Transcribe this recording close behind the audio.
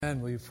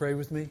Amen. Will you pray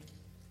with me?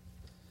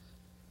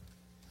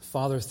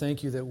 Father,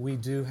 thank you that we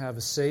do have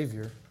a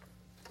Savior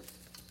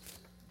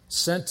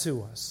sent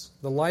to us,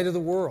 the light of the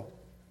world,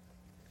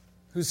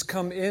 who's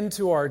come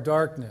into our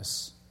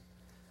darkness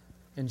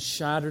and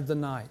shattered the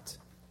night.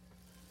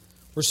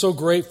 We're so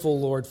grateful,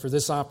 Lord, for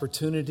this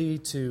opportunity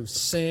to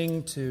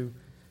sing, to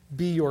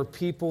be your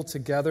people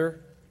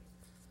together,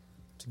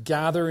 to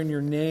gather in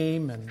your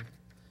name and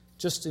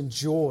just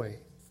enjoy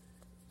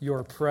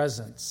your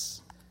presence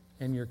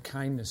and your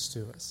kindness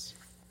to us.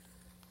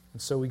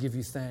 And so we give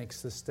you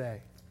thanks this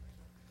day.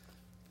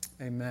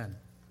 Amen.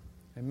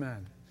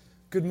 Amen.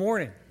 Good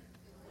morning.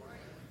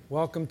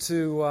 Welcome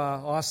to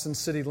Austin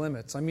City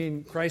Limits.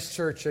 Christ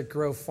Church at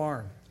Grove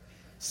Farm.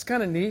 It's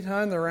kind of neat,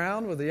 huh, in the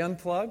round with the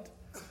unplugged.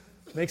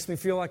 Makes me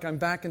feel like I'm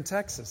back in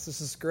Texas.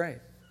 This is great.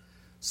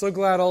 So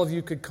glad all of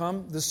you could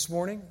come this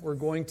morning. We're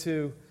going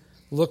to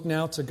look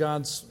now to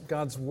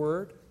God's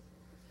Word.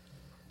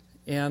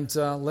 And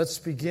let's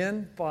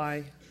begin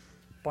by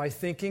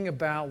thinking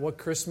about what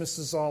Christmas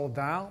is all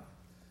about.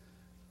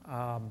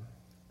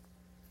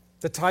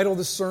 The title of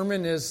the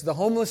sermon is The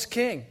Homeless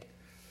King.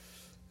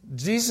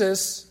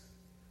 Jesus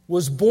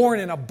was born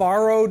in a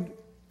borrowed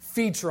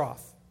feed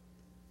trough,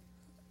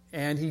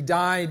 and he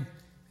died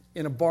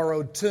in a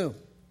borrowed tomb.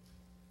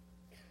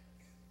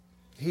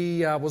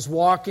 He was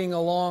walking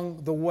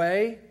along the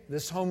way,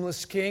 this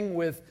homeless king,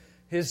 with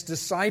his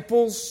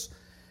disciples,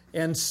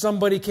 and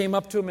somebody came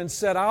up to him and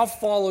said, "I'll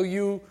follow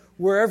you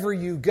wherever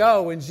you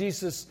go." And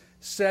Jesus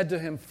said to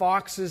him,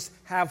 "Foxes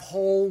have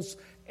holes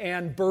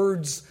and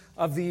birds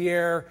of the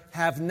air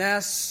have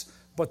nests,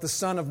 but the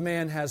Son of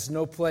Man has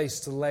no place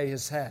to lay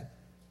his head."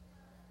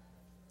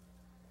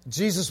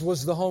 Jesus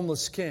was the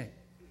homeless king.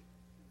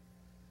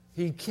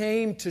 He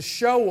came to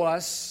show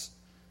us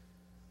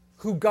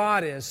who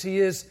God is. He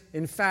is,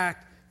 in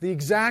fact, the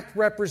exact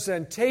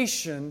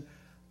representation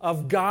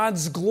of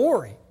God's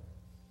glory.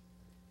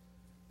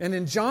 And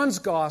in John's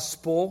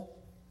Gospel,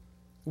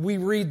 we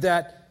read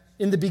that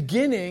in the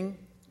beginning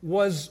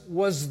was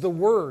the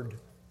Word.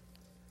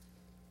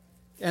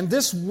 And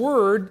this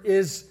Word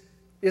is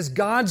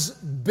God's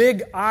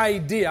big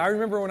idea. I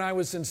remember when I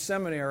was in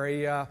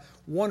seminary,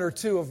 one or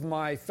two of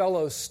my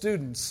fellow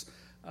students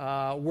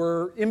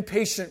were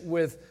impatient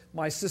with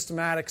my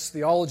systematics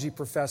theology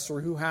professor,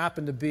 who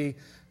happened to be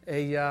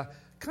a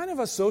kind of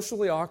a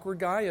socially awkward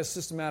guy, as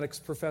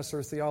systematics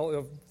professor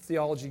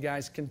theology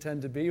guys can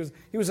tend to be.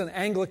 He was an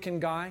Anglican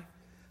guy,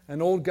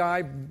 an old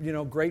guy,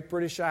 great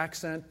British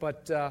accent,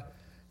 but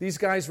these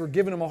guys were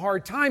giving him a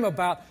hard time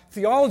about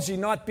theology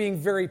not being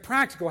very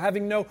practical,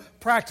 having no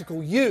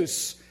practical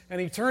use.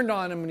 And he turned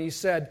on him and he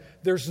said,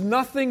 "There's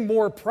nothing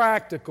more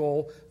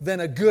practical than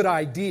a good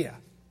idea."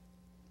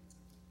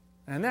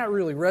 And that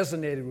really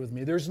resonated with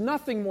me. There's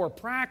nothing more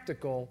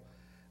practical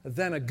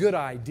than a good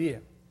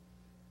idea.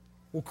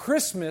 Well,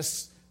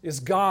 Christmas is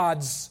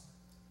God's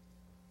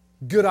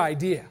good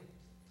idea.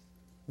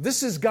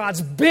 This is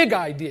God's big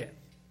idea.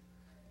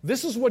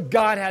 This is what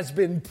God has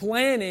been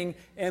planning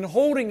and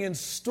holding in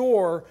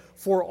store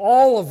for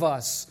all of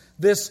us.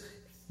 This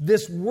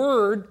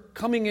Word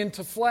coming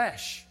into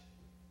flesh.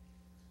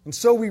 And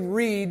so we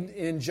read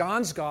in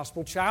John's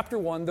Gospel, chapter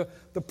 1,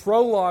 the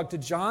prologue to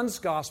John's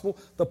Gospel,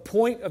 the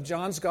point of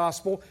John's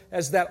Gospel,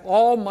 as that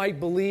all might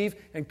believe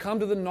and come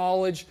to the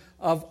knowledge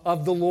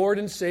of the Lord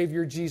and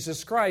Savior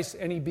Jesus Christ.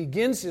 And he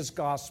begins his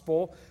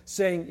Gospel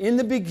saying, "In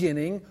the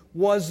beginning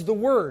was the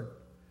Word."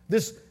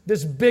 This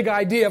big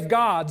idea of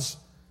God's.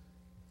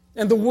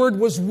 And the Word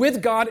was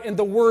with God, and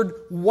the Word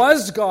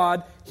was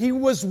God. He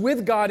was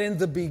with God in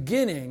the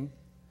beginning.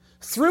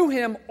 Through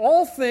him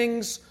all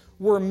things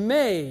were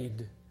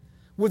made.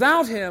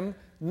 Without him,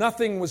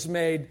 nothing was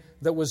made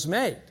that was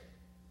made.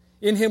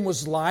 In him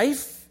was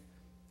life,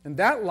 and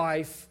that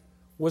life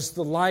was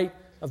the light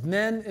of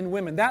men and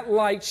women. That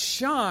light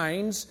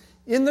shines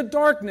in the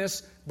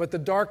darkness, but the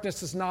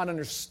darkness has not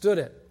understood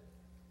it.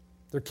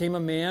 There came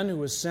a man who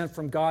was sent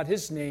from God.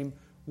 His name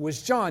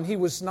was John. He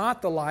was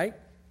not the light.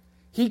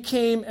 He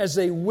came as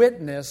a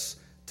witness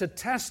to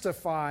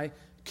testify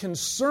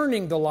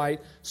concerning the light,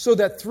 so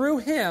that through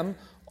him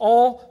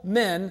all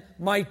men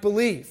might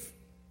believe.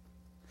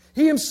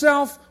 He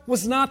himself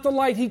was not the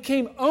light. He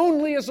came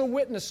only as a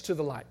witness to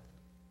the light.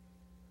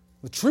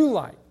 The true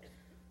light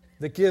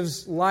that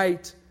gives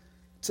light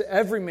to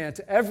every man,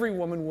 to every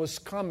woman, was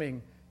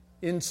coming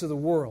into the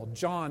world.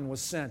 John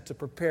was sent to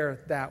prepare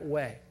that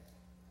way.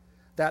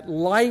 That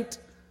light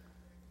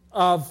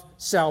of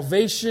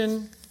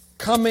salvation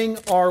coming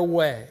our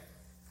way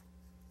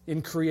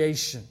in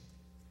creation.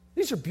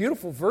 These are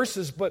beautiful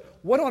verses, but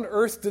what on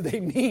earth do they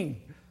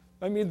mean?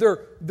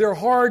 They're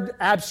hard,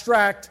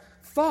 abstract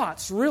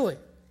thoughts, really.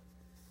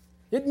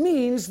 It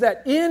means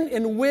that in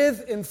and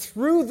with and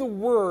through the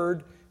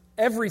Word,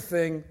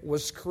 everything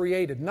was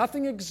created.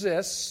 Nothing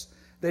exists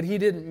that he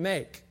didn't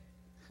make.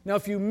 Now,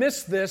 if you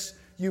miss this,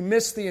 you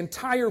miss the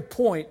entire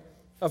point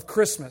of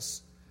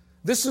Christmas.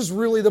 This is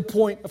really the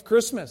point of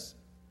Christmas.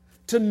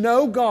 To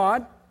know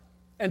God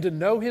and to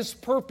know his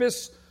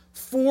purpose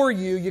for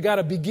you, you got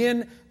to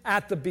begin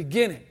at the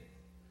beginning.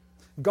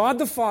 God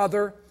the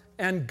Father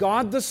and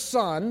God the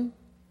Son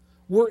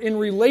were in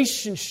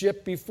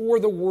relationship before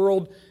the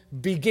world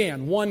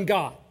began. One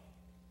God.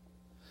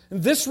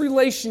 And this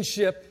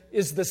relationship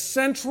is the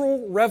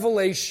central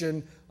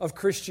revelation of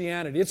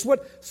Christianity. It's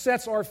what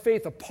sets our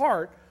faith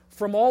apart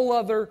from all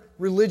other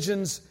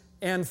religions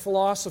and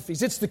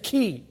philosophies. It's the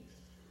key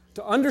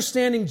to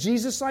understanding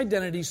Jesus'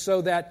 identity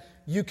so that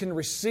you can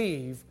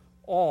receive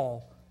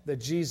all that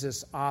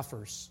Jesus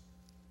offers.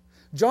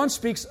 John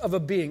speaks of a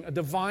being, a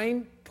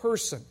divine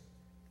person,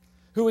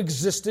 who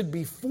existed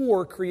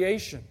before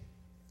creation.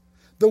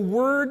 The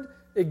Word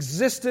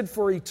existed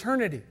for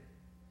eternity,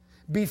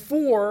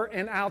 before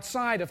and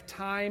outside of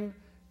time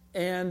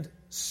and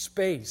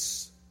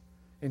space.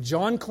 And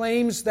John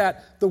claims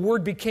that the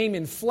Word became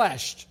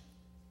enfleshed.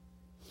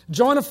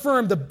 John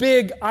affirmed the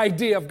big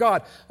idea of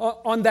God.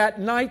 On that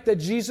night that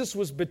Jesus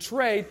was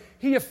betrayed,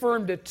 he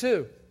affirmed it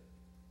too.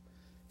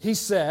 He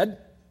said,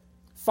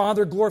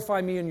 "Father,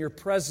 glorify me in your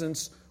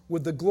presence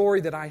with the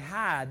glory that I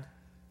had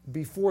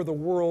before the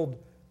world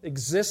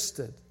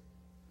existed."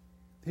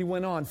 He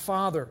went on,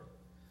 "Father,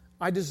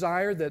 I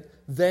desire that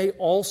they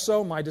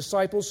also, my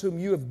disciples whom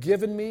you have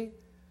given me,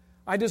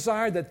 I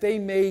desire that they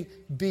may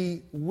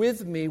be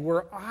with me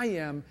where I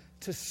am,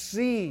 to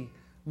see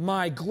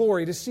my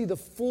glory, to see the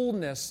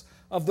fullness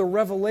of the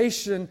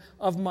revelation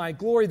of my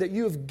glory that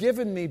you have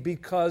given me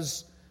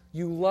because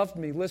you loved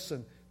me,"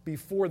 listen,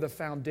 "before the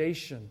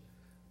foundation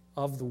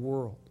of the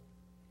world."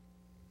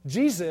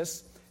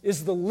 Jesus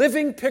is the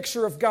living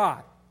picture of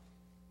God.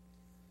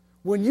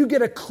 When you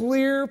get a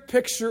clear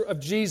picture of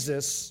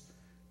Jesus,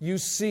 you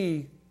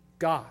see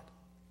God.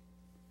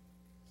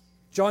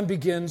 John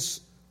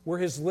begins where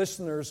his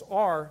listeners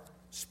are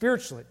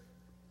spiritually.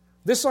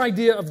 This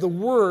idea of the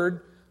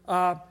Word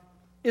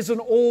is an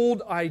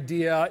old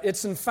idea.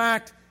 It's in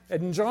fact,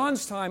 in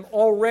John's time,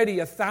 already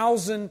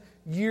 1,000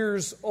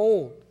 years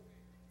old.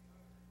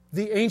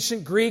 The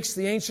ancient Greeks,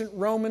 the ancient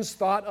Romans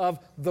thought of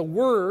the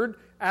Word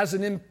as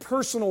an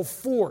impersonal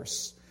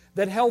force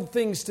that held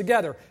things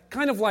together,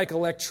 kind of like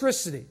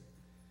electricity.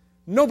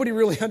 Nobody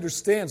really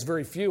understands,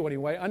 very few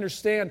anyway,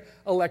 understand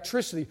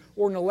electricity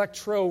or an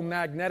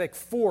electromagnetic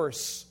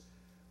force.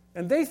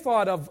 And they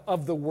thought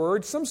of the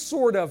Word, some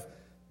sort of,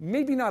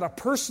 maybe not a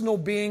personal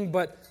being,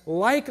 but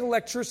like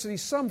electricity,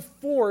 some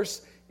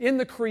force in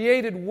the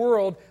created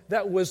world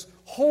that was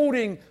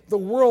holding the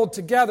world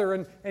together.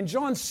 And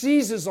John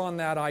seizes on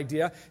that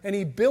idea, and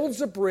he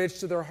builds a bridge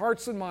to their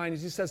hearts and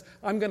minds. He says,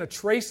 I'm going to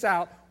trace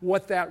out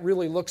what that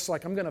really looks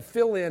like. I'm going to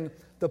fill in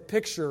the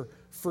picture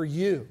for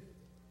you.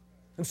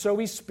 And so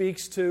he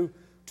speaks to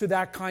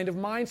that kind of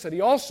mindset.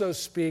 He also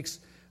speaks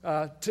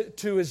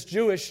to his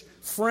Jewish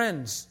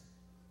friends.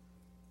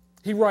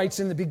 He writes,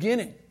 "In the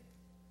beginning."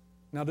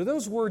 Now, do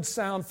those words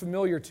sound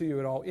familiar to you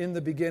at all? In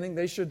the beginning?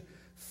 They should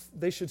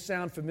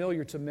sound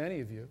familiar to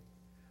many of you.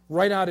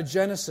 Right out of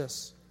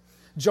Genesis.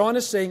 John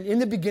is saying, in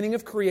the beginning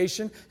of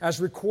creation, as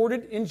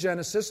recorded in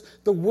Genesis,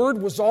 the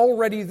Word was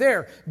already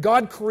there.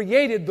 God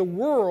created the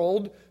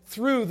world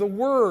through the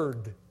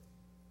Word.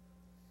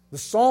 The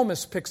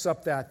psalmist picks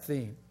up that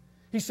theme.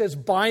 He says,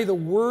 "By the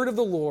word of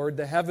the Lord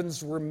the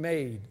heavens were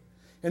made,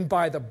 and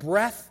by the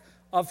breath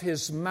of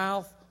His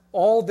mouth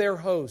all their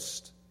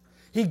host.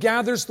 He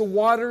gathers the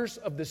waters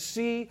of the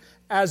sea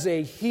as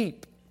a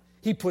heap.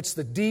 He puts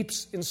the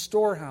deeps in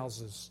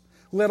storehouses.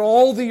 Let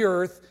all the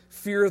earth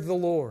fear the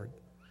Lord.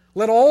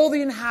 Let all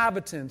the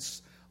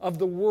inhabitants of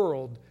the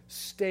world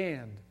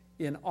stand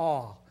in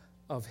awe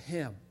of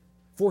Him.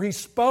 For He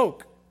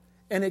spoke,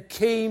 and it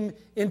came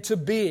into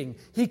being.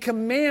 He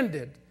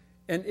commanded,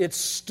 and it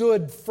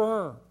stood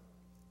firm."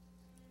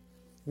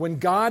 When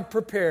God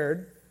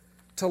prepared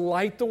to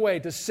light the way,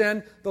 to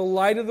send the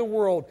light of the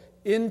world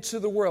into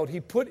the world, He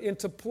put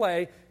into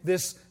play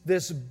this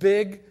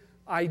big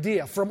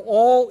idea. From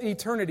all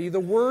eternity, the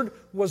Word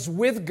was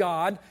with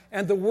God,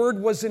 and the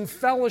Word was in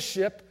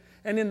fellowship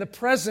and in the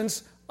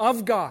presence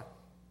of God.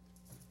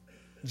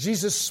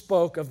 Jesus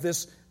spoke of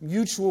this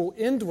mutual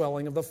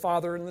indwelling of the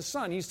Father and the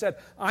Son. He said,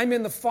 "I'm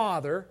in the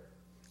Father,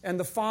 and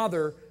the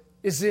Father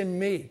is in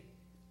me."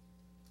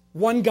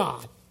 One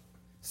God,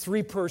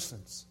 three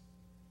persons.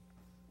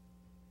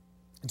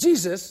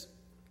 Jesus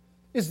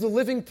is the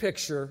living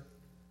picture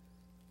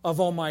of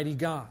Almighty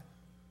God.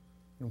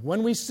 And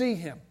when we see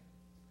Him,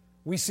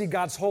 we see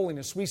God's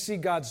holiness, we see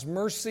God's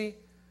mercy,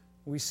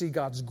 we see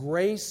God's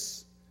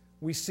grace,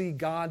 we see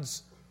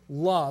God's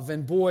love.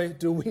 And boy,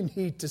 do we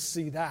need to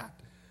see that.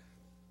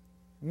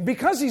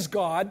 Because He's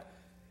God,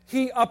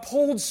 He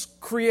upholds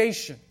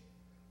creation.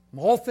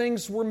 All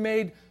things were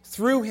made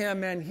through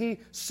Him, and He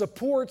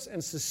supports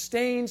and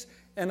sustains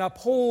and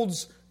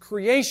upholds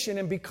creation.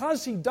 And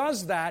because He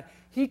does that,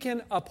 He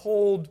can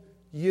uphold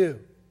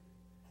you.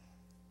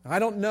 I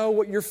don't know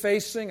what you're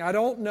facing. I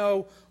don't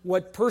know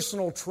what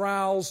personal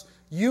trials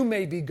you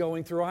may be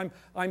going through.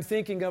 I'm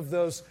thinking of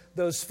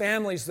those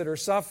families that are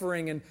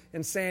suffering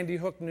in Sandy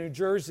Hook, New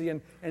Jersey,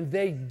 and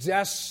they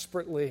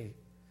desperately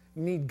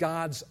need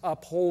God's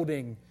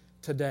upholding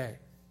today.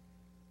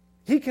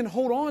 He can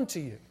hold on to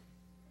you.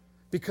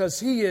 because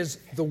He is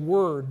the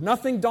Word.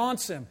 Nothing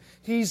daunts Him.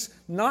 He's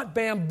not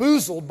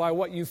bamboozled by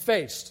what you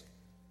faced.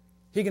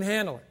 He can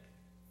handle it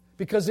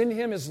because in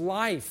Him is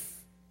life.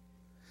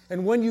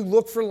 And when you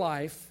look for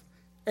life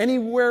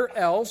anywhere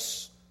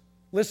else,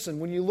 listen,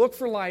 when you look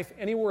for life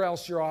anywhere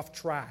else, you're off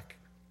track.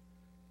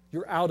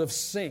 You're out of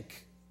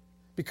sync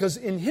because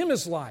in Him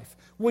is life.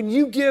 When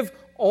you give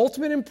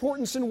ultimate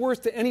importance and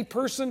worth to any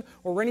person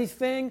or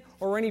anything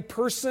or any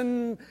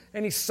person,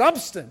 any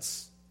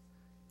substance,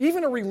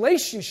 even a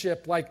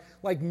relationship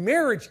like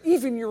marriage,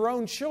 even your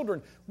own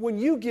children, when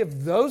you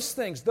give those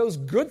things, those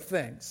good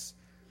things,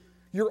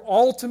 your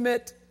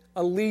ultimate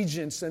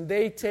allegiance, and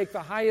they take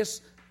the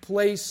highest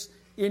place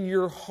in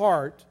your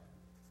heart,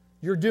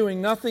 you're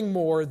doing nothing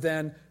more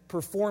than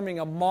performing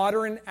a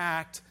modern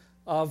act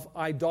of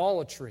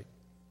idolatry.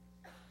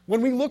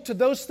 When we look to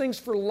those things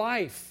for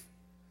life,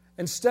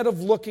 instead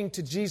of looking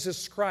to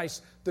Jesus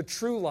Christ, the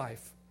true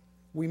life,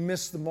 we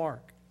miss the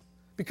mark.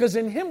 Because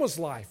in Him was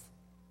life.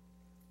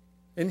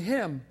 In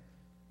Him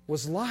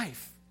was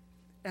life.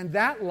 And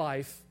that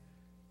life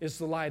is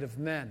the light of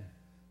men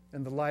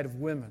and the light of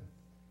women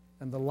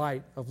and the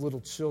light of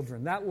little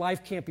children. That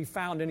life can't be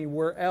found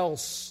anywhere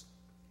else.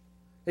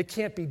 It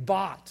can't be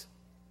bought.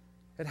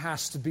 It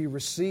has to be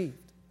received.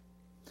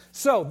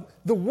 So,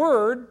 the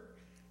Word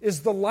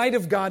is the light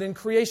of God in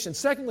creation.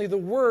 Secondly, the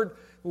Word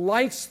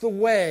lights the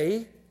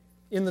way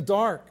in the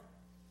dark.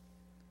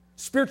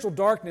 Spiritual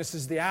darkness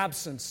is the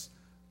absence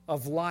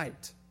of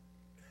light.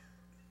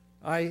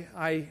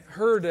 I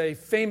heard a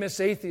famous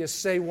atheist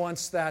say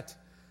once that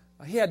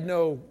he had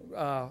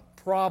no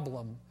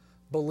problem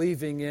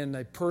believing in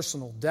a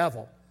personal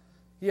devil.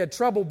 He had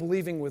trouble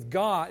believing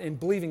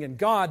in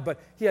God, but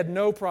he had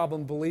no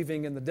problem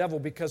believing in the devil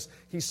because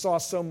he saw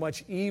so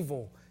much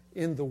evil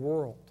in the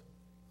world.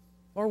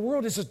 Our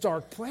world is a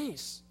dark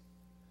place.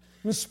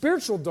 And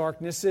spiritual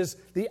darkness is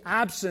the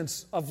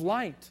absence of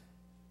light.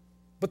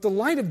 But the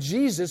light of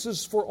Jesus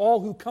is for all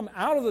who come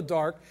out of the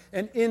dark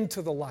and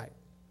into the light.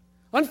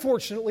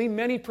 Unfortunately,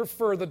 many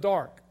prefer the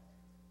dark.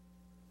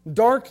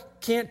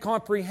 Dark can't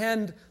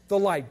comprehend the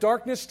light.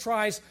 Darkness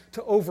tries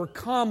to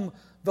overcome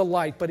the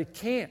light, but it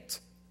can't.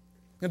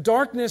 Now,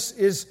 darkness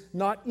is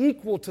not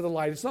equal to the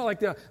light. It's not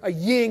like a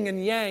yin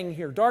and yang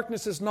here.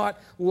 Darkness is not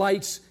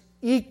light's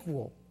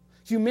equal.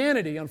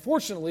 Humanity,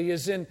 unfortunately,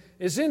 is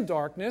in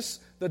darkness,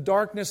 the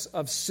darkness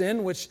of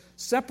sin, which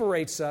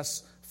separates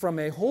us from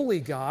a holy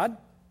God.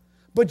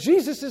 But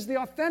Jesus is the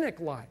authentic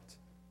light.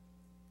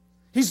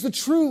 He's the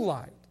true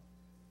light.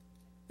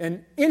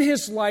 And in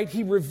His light,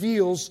 He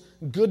reveals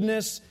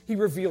goodness, He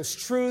reveals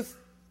truth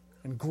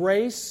and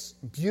grace,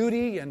 and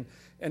beauty,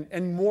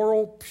 and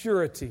moral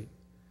purity.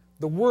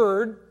 The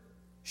Word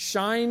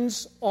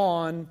shines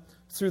on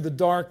through the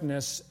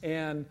darkness,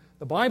 and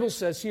the Bible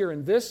says here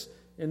in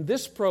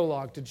this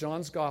prologue to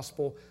John's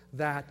Gospel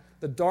that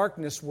the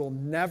darkness will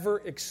never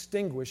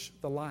extinguish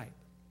the light.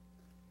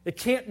 It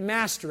can't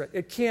master it.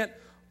 It can't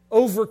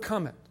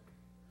overcome it.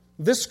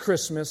 This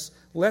Christmas,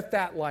 let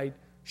that light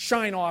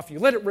shine off you.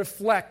 Let it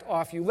reflect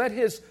off you. Let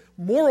His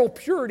moral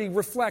purity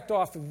reflect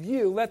off of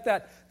you. Let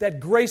that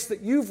grace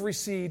that you've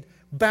received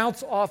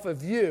bounce off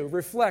of you.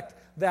 Reflect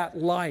that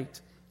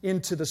light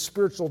into the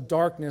spiritual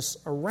darkness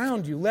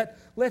around you.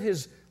 Let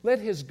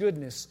His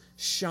goodness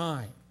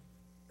shine.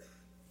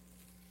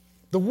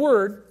 The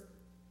Word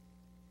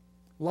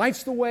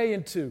lights the way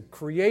into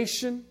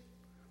creation.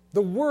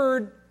 The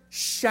Word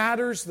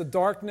shatters the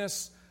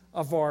darkness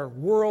of our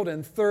world.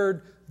 And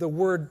third, the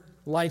Word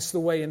lights the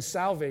way in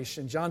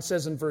salvation. John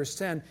says in verse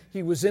 10,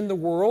 He was in the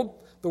world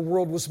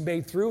was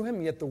made through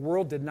Him, yet the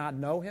world did not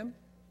know Him.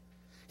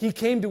 He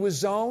came to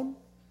His own,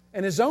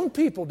 and His own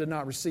people did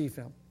not receive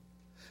Him.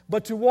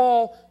 But to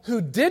all who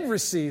did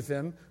receive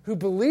Him, who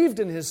believed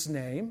in His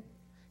name,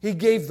 He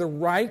gave the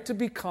right to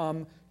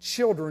become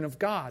children of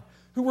God,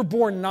 who were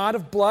born not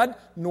of blood,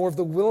 nor of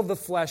the will of the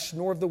flesh,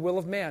 nor of the will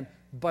of man,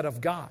 but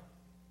of God.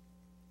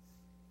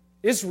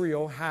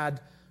 Israel had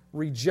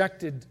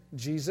rejected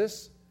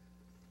Jesus,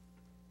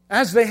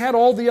 as they had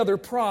all the other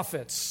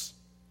prophets.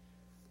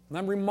 And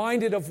I'm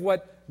reminded of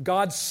what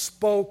God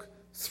spoke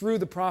through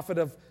the prophet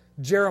of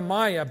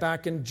Jeremiah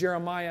back in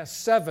Jeremiah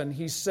 7.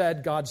 He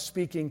said, God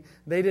speaking,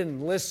 they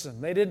didn't listen.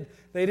 They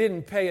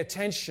didn't pay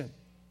attention.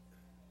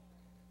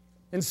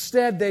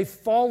 Instead, they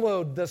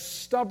followed the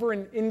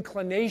stubborn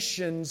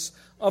inclinations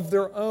of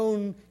their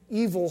own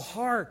evil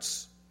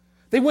hearts.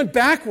 They went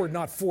backward,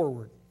 not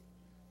forward.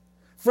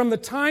 From the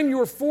time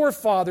your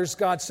forefathers,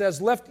 God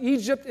says, left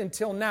Egypt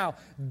until now,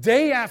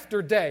 day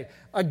after day,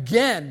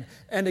 again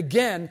and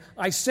again,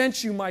 I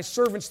sent you my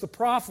servants, the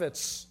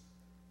prophets,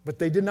 but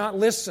they did not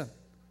listen.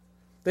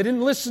 They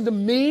didn't listen to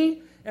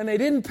me, and they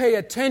didn't pay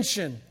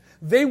attention.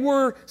 They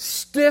were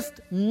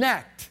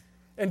stiff-necked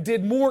and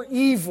did more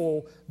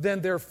evil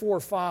than their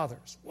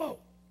forefathers. Whoa.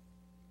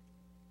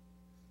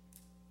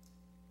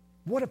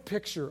 What a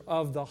picture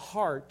of the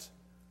heart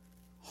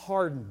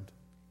hardened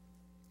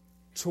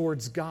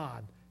towards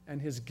God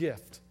and His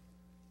gift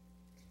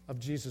of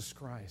Jesus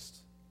Christ.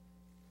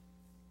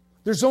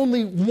 There's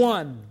only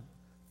one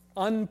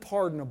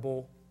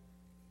unpardonable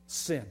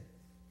sin.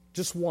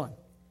 Just one.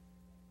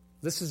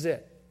 This is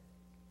it.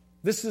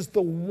 This is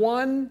the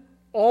one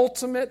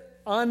ultimate,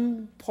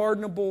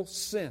 unpardonable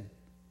sin.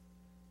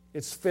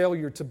 It's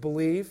failure to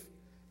believe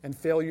and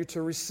failure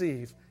to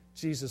receive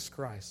Jesus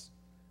Christ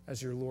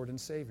as your Lord and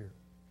Savior.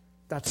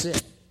 That's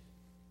it.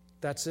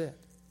 That's it.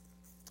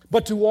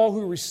 But to all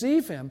who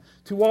receive Him,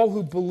 to all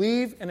who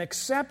believe and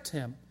accept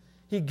Him,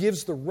 He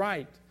gives the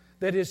right.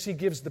 That is, He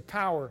gives the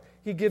power.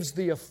 He gives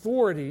the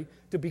authority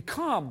to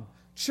become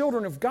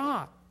children of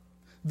God.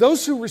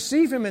 Those who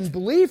receive Him and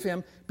believe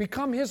Him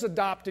become His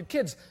adopted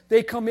kids.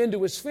 They come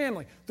into His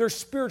family. They're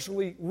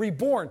spiritually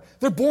reborn.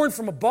 They're born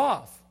from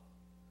above.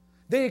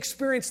 They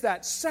experience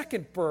that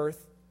second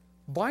birth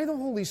by the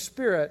Holy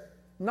Spirit,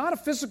 not a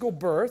physical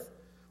birth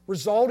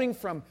resulting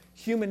from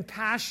human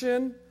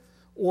passion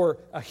or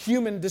a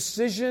human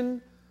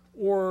decision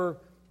or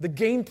the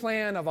game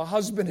plan of a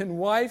husband and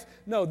wife.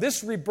 No,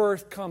 this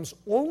rebirth comes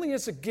only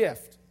as a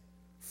gift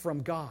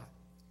from God.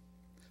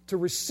 To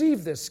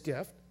receive this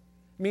gift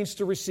means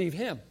to receive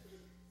Him.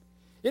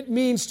 It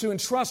means to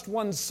entrust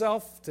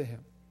oneself to Him.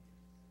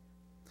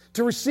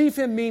 To receive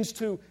Him means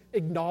to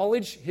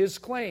acknowledge His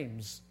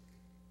claims.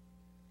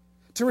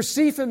 To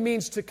receive Him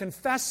means to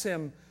confess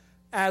Him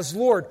as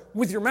Lord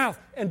with your mouth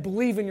and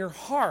believe in your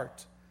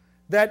heart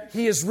that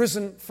He is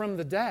risen from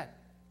the dead.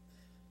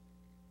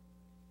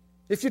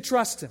 If you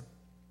trust Him,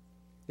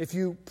 if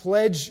you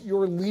pledge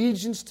your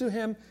allegiance to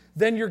Him,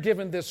 then you're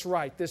given this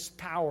right, this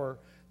power,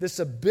 this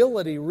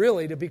ability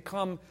really to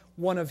become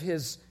one of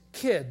His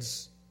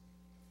kids.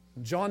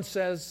 John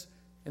says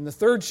in the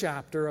 3rd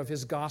chapter of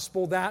his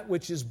gospel, that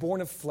which is born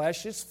of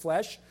flesh is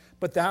flesh,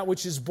 but that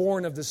which is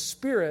born of the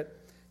Spirit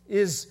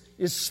is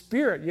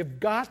spirit. You've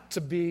got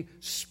to be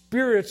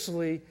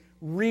spiritually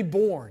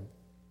reborn,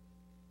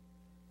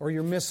 or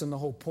you're missing the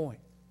whole point.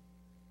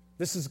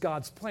 This is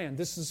God's plan.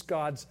 This is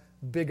God's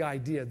big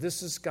idea.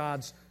 This is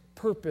God's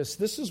purpose.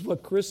 This is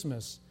what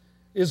Christmas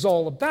is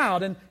all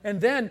about.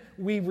 And then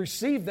we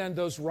receive then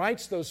those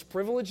rights, those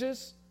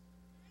privileges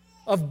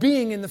of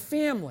being in the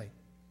family.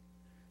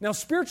 Now,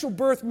 spiritual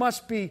birth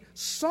must be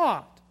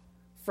sought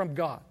from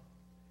God,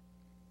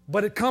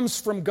 but it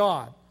comes from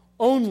God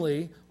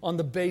only on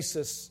the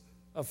basis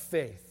of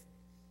faith.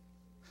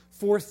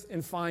 Fourth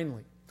and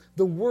finally,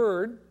 the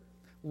Word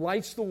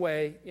lights the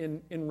way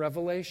in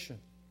Revelation.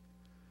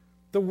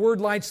 The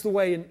Word lights the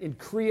way in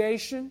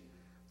creation.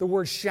 The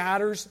Word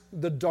shatters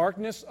the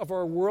darkness of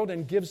our world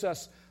and gives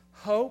us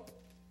hope.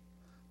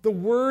 The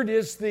Word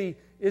is the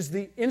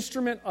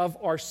instrument of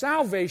our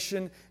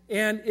salvation,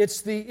 and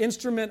it's the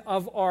instrument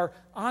of our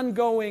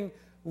ongoing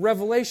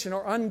revelation,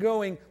 our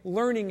ongoing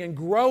learning and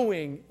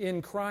growing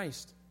in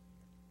Christ.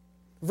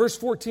 Verse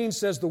 14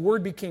 says, the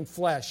Word became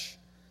flesh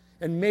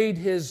and made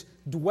His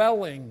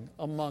dwelling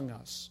among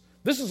us.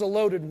 This is a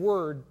loaded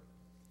word.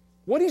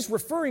 What he's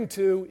referring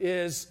to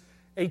is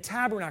a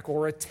tabernacle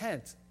or a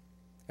tent.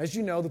 As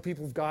you know, the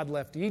people of God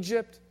left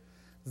Egypt.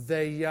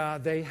 They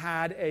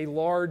had a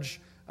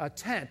large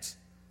tent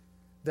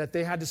that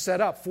they had to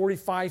set up,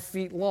 45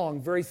 feet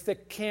long, very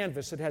thick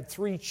canvas. It had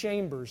 3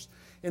 chambers.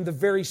 In the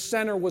very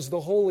center was the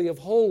Holy of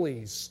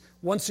Holies.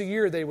 Once a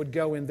year they would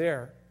go in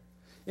there.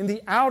 In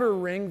the outer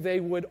ring, they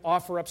would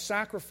offer up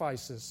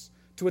sacrifices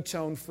to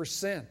atone for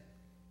sin.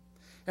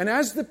 And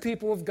as the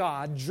people of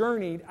God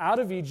journeyed out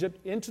of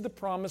Egypt into the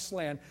Promised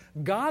Land,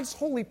 God's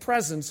holy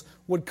presence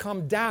would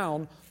come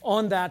down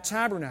on that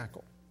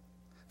tabernacle,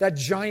 that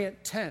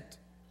giant tent.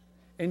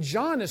 And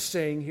John is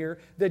saying here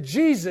that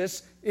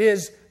Jesus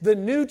is the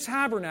new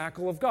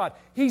tabernacle of God.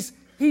 He's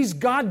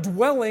God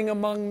dwelling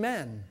among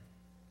men.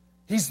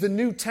 He's the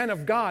new tent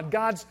of God.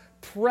 God's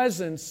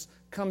presence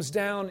comes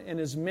down and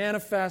is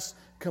manifest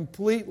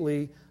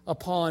completely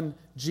upon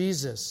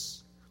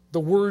Jesus. The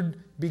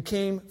Word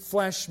became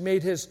flesh,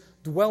 made His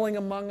dwelling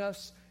among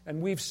us,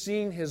 and we've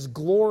seen His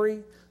glory,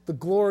 the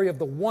glory of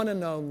the one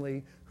and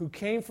only who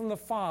came from the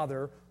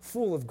Father,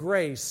 full of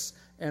grace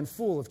and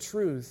full of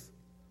truth.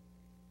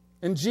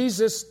 And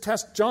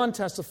John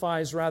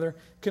testifies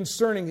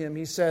concerning Him.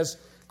 He says,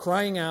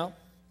 crying out,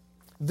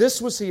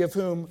 "This was He of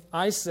whom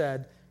I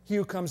said, He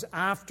who comes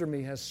after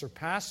me has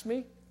surpassed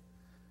me,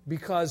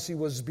 because He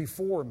was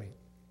before me."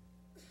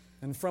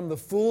 And from the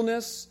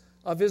fullness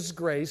of His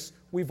grace,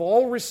 we've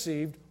all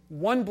received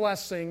one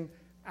blessing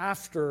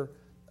after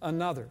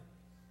another.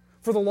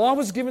 For the law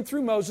was given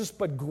through Moses,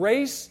 but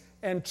grace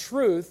and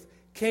truth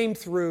came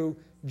through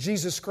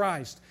Jesus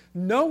Christ.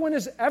 No one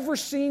has ever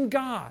seen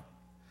God,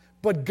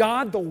 but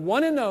God, the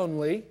one and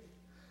only,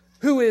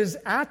 who is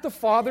at the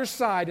Father's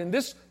side. And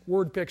this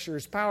word picture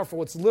is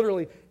powerful. It's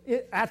literally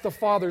at the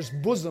Father's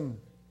bosom,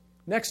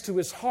 next to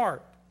His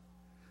heart.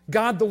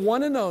 God, the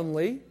one and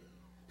only,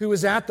 who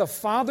is at the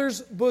Father's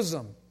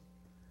bosom,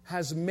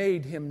 has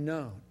made Him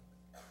known.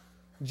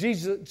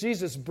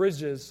 Jesus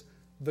bridges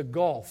the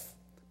gulf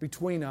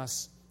between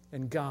us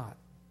and God.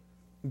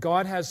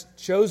 God has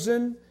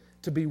chosen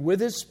to be with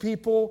His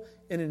people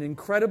in an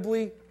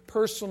incredibly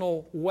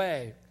personal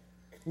way,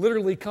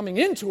 literally coming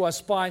into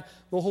us by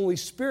the Holy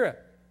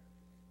Spirit.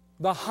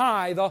 the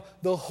high,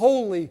 the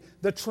holy,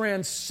 the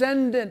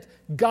transcendent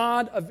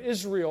God of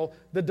Israel,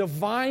 the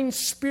divine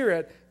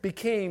Spirit,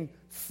 became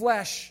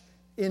flesh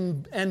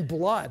and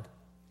blood.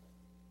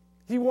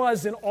 He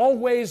was in all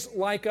ways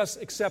like us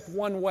except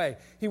one way.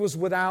 He was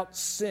without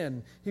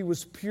sin. He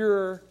was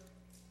pure,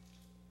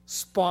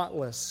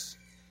 spotless,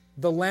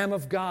 the Lamb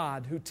of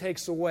God who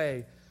takes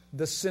away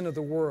the sin of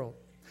the world.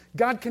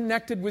 God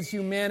connected with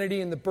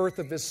humanity in the birth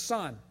of His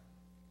Son.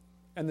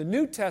 And the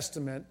New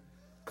Testament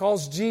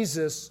calls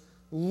Jesus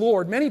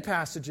Lord. Many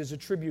passages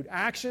attribute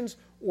actions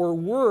or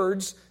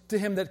words to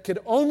Him that could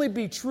only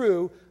be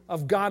true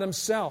of God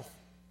Himself.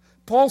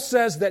 Paul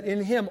says that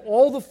in Him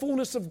all the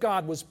fullness of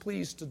God was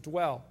pleased to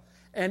dwell.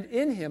 And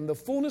in Him the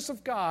fullness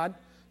of God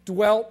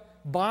dwelt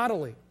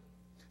bodily.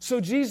 So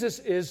Jesus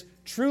is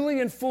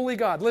truly and fully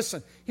God.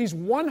 Listen, He's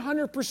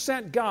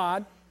 100%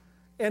 God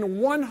and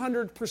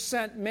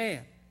 100%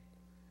 man.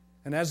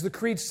 And as the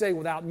creeds say,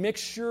 without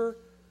mixture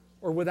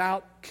or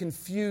without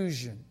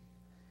confusion.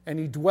 And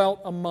He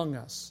dwelt among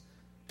us,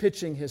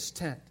 pitching His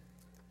tent.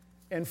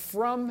 And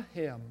from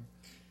Him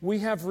we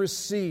have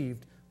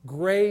received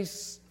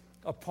grace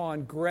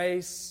upon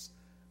grace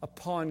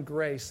upon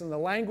grace. And the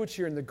language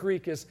here in the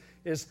Greek is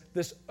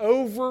this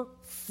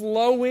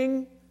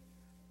overflowing,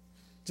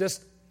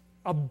 just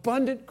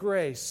abundant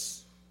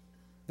grace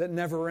that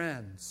never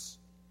ends.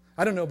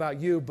 I don't know about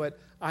you, but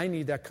I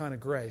need that kind of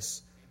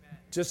grace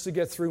just to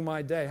get through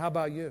my day. How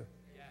about you?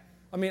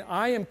 I mean,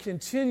 I am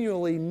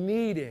continually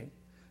needing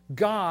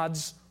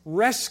God's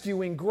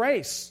rescuing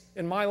grace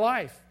in my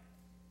life.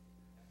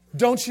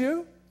 Don't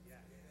you?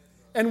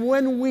 And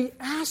when we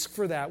ask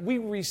for that, we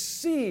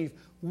receive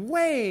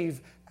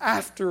wave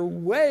after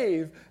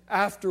wave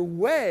after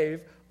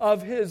wave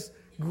of His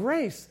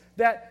grace.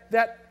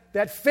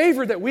 That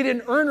favor that we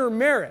didn't earn or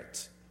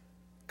merit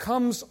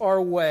comes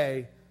our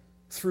way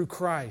through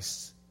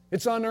Christ.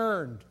 It's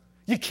unearned.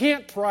 You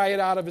can't pry it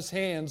out of His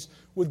hands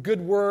with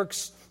good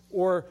works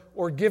or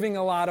giving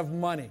a lot of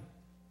money.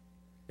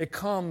 It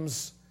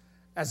comes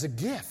as a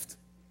gift.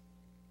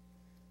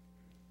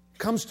 It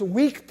comes to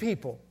weak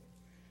people.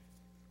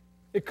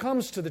 It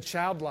comes to the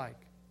childlike.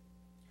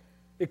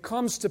 It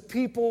comes to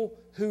people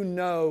who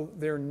know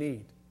their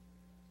need,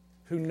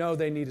 who know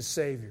they need a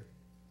Savior,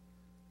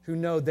 who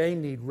know they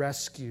need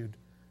rescued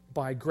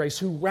by grace,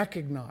 who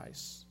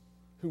recognize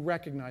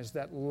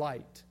that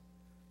light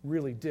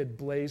really did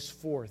blaze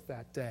forth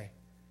that day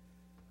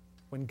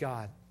when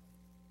God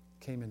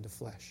came into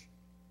flesh.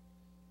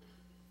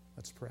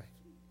 Let's pray.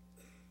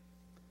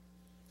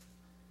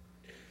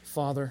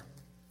 Father,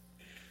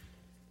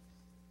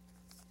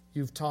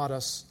 You've taught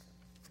us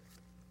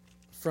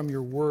from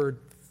Your Word.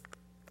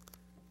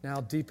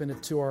 Now deepen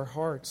it to our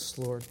hearts,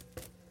 Lord.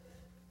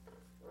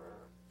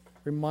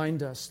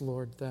 Remind us,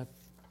 Lord, that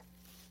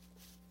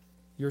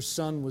Your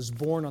Son was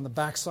born on the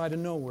backside of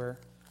nowhere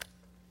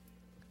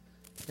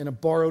in a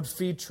borrowed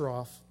feed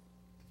trough.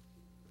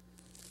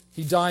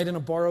 He died in a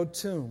borrowed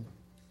tomb.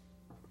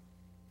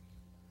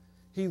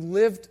 He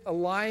lived a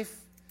life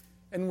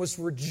and was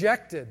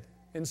rejected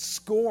and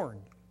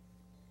scorned.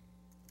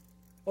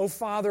 Oh,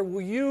 Father,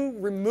 will You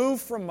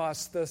remove from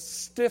us the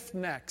stiff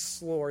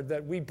necks, Lord,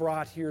 that we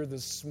brought here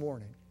this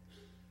morning?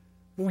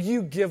 Will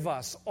You give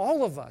us,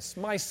 all of us,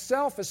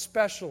 myself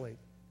especially,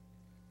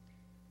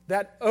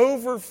 that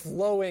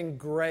overflowing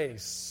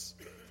grace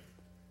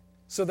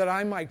so that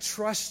I might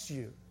trust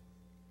You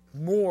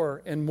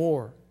more and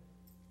more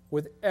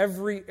with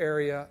every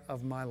area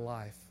of my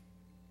life.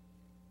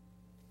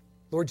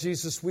 Lord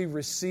Jesus, we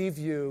receive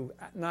You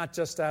not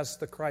just as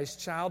the Christ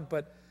child,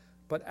 but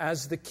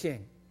as the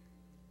King,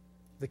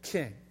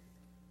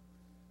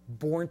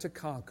 born to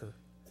conquer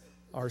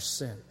our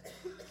sin.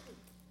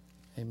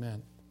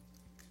 Amen.